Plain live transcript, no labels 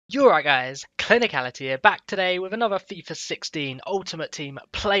You're right guys, Clinicality here, back today with another FIFA 16 Ultimate Team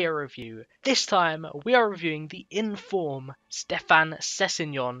player review. This time we are reviewing the in-form Stephane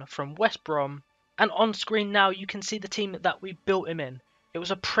Sessegnon from West Brom, and on screen now you can see the team that we built him in. It was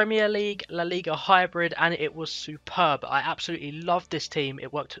a Premier League, La Liga hybrid and it was superb. I absolutely loved this team,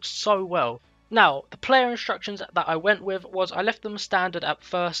 it worked so well. Now, the player instructions that I went with was I left them standard at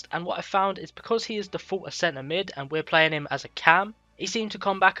first, and what I found is because he is default a centre mid and we're playing him as a cam, he seemed to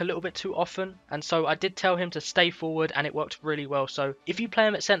come back a little bit too often, and so I did tell him to stay forward and it worked really well. So if you play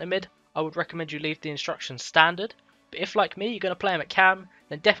him at centre mid, I would recommend you leave the instructions standard. But if like me, you're going to play him at cam,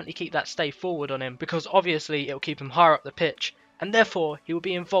 then definitely keep that stay forward on him, because obviously it will keep him higher up the pitch and therefore he will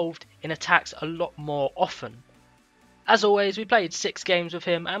be involved in attacks a lot more often. As always, we played 6 games with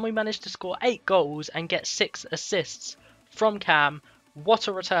him and we managed to score 8 goals and get 6 assists from Cam. What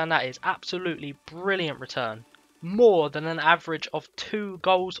a return that is, absolutely brilliant return. More than an average of 2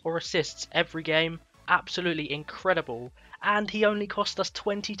 goals or assists every game, absolutely incredible, and he only cost us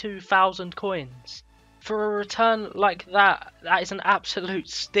 22,000 coins. For a return like that, that is an absolute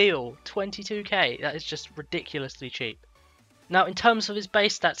steal. 22k, that is just ridiculously cheap. Now in terms of his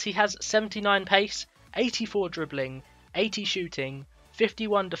base stats, he has 79 pace, 84 dribbling, 80 shooting,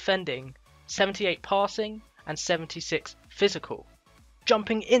 51 defending, 78 passing and 76 physical.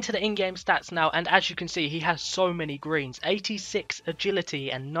 Jumping into the in-game stats now, and as you can see he has so many greens, 86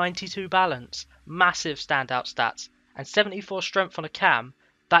 agility and 92 balance, massive standout stats, and 74 strength on a cam,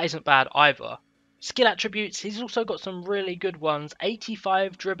 that isn't bad either. Skill attributes, he's also got some really good ones,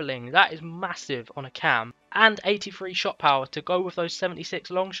 85 dribbling, that is massive on a cam, and 83 shot power to go with those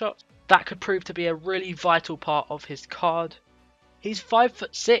 76 long shots. That could prove to be a really vital part of his card. He's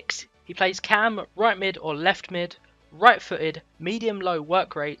 5'6", he plays cam, right mid or left mid, right footed, medium low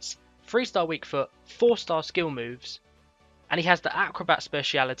work rates, 3-star weak foot, 4-star skill moves, and he has the acrobat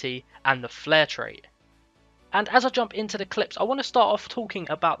speciality and the flair trait. And as I jump into the clips, I want to start off talking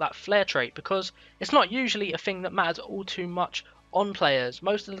about that flair trait because it's not usually a thing that matters all too much on players.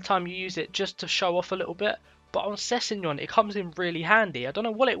 Most of the time you use it just to show off a little bit, but on Sessegnon it comes in really handy. I don't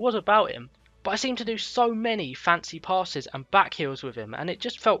know what it was about him, but I seem to do so many fancy passes and back heels with him and it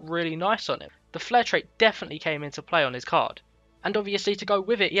just felt really nice on him. The flair trait definitely came into play on his card. And obviously to go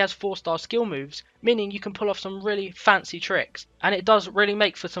with it, he has 4-star skill moves, meaning you can pull off some really fancy tricks, and it does really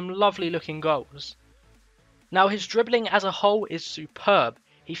make for some lovely looking goals. Now his dribbling as a whole is superb.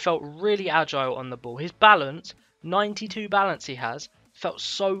 He felt really agile on the ball. His balance, 92 balance he has, felt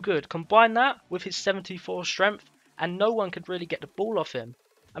so good. Combine that with his 74 strength and no one could really get the ball off him.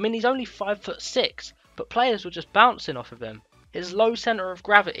 I mean, he's only 5'6", but players were just bouncing off of him. His low centre of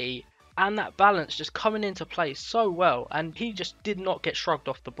gravity and that balance just coming into play so well, and he just did not get shrugged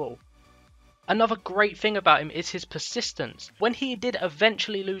off the ball. Another great thing about him is his persistence. When he did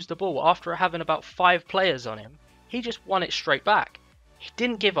eventually lose the ball after having about 5 players on him, he just won it straight back. He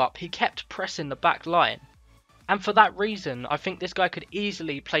didn't give up, he kept pressing the back line. And for that reason, I think this guy could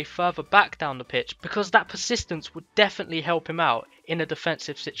easily play further back down the pitch because that persistence would definitely help him out in a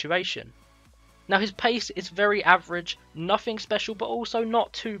defensive situation. Now his pace is very average, nothing special but also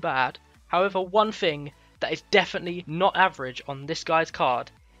not too bad. However, one thing that is definitely not average on this guy's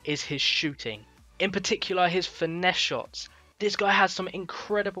card is his shooting. In particular his finesse shots. This guy has some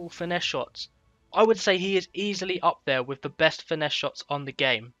incredible finesse shots. I would say he is easily up there with the best finesse shots on the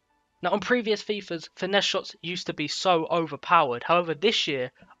game. Now on previous FIFAs, finesse shots used to be so overpowered. However, this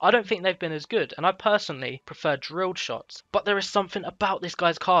year I don't think they've been as good, and I personally prefer drilled shots. But there is something about this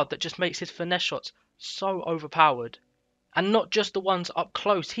guy's card that just makes his finesse shots so overpowered. And not just the ones up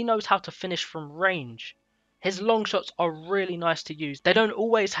close, he knows how to finish from range. His long shots are really nice to use. They don't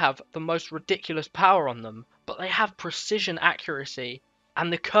always have the most ridiculous power on them, but they have precision accuracy,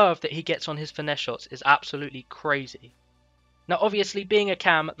 and the curve that he gets on his finesse shots is absolutely crazy. Now obviously being a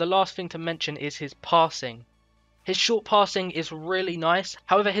cam, the last thing to mention is his passing. His short passing is really nice,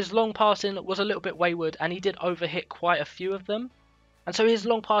 however his long passing was a little bit wayward and he did overhit quite a few of them. And so his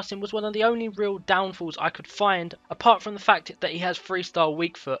long passing was one of the only real downfalls I could find, apart from the fact that he has 3-star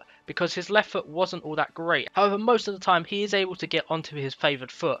weak foot, because his left foot wasn't all that great. However, most of the time he is able to get onto his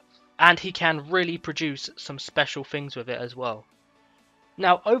favoured foot, and he can really produce some special things with it as well.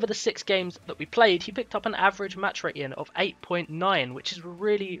 Now, over the 6 games that we played, he picked up an average match rating of 8.9, which is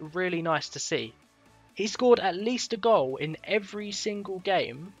really nice to see. He scored at least a goal in every single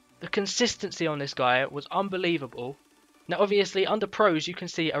game. The consistency on this guy was unbelievable. Now obviously under pros you can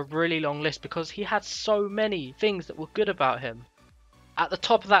see a really long list because he had so many things that were good about him. At the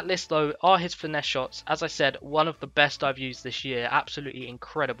top of that list though are his finesse shots. As I said, one of the best I've used this year, absolutely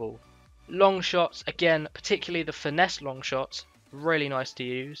incredible. Long shots, again, particularly the finesse long shots, really nice to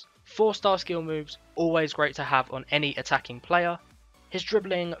use. 4-star skill moves, always great to have on any attacking player. His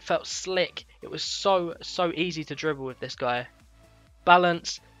dribbling felt slick, it was so easy to dribble with this guy.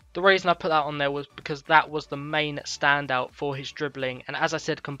 Balance, the reason I put that on there was because that was the main standout for his dribbling, and as I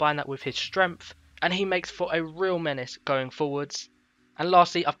said, combine that with his strength, and he makes for a real menace going forwards. And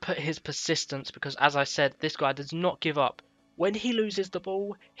lastly, I've put his persistence because, as I said, this guy does not give up. When he loses the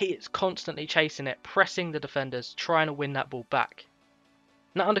ball, he is constantly chasing it, pressing the defenders, trying to win that ball back.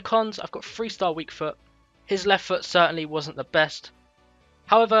 Now under cons, I've got 3-star weak foot. His left foot certainly wasn't the best.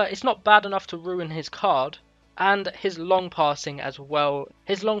 However, it's not bad enough to ruin his card. And his long passing as well.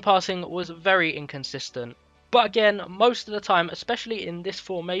 His long passing was very inconsistent. But again, most of the time, especially in this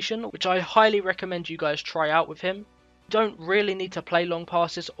formation, which I highly recommend you guys try out with him, you don't really need to play long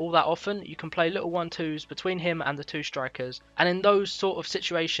passes all that often. You can play little 1-2s between him and the 2 strikers, and in those sort of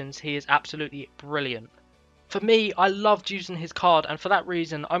situations he is absolutely brilliant. For me, I loved using his card, and for that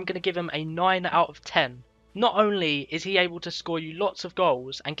reason I'm going to give him a 9 out of 10. Not only is he able to score you lots of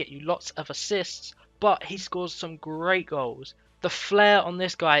goals and get you lots of assists, but he scores some great goals. The flair on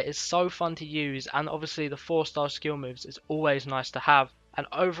this guy is so fun to use, and obviously the 4-star skill moves is always nice to have, and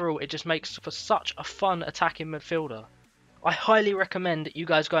overall it just makes for such a fun attacking midfielder. I highly recommend you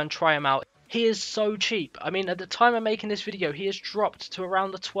guys go and try him out. He is so cheap. I mean, at the time of making this video, he has dropped to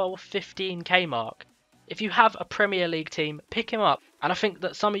around the 12-15k mark. If you have a Premier League team, pick him up, and I think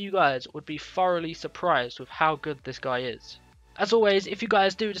that some of you guys would be thoroughly surprised with how good this guy is. As always, if you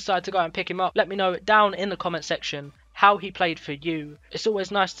guys do decide to go and pick him up, let me know down in the comment section how he played for you. It's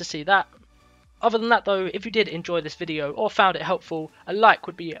always nice to see that. Other than that though, if you did enjoy this video or found it helpful, a like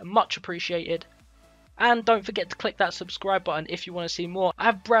would be much appreciated. And don't forget to click that subscribe button if you want to see more. I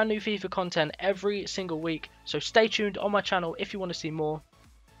have brand new FIFA content every single week, so stay tuned on my channel if you want to see more.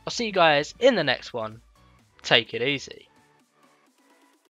 I'll see you guys in the next one. Take it easy.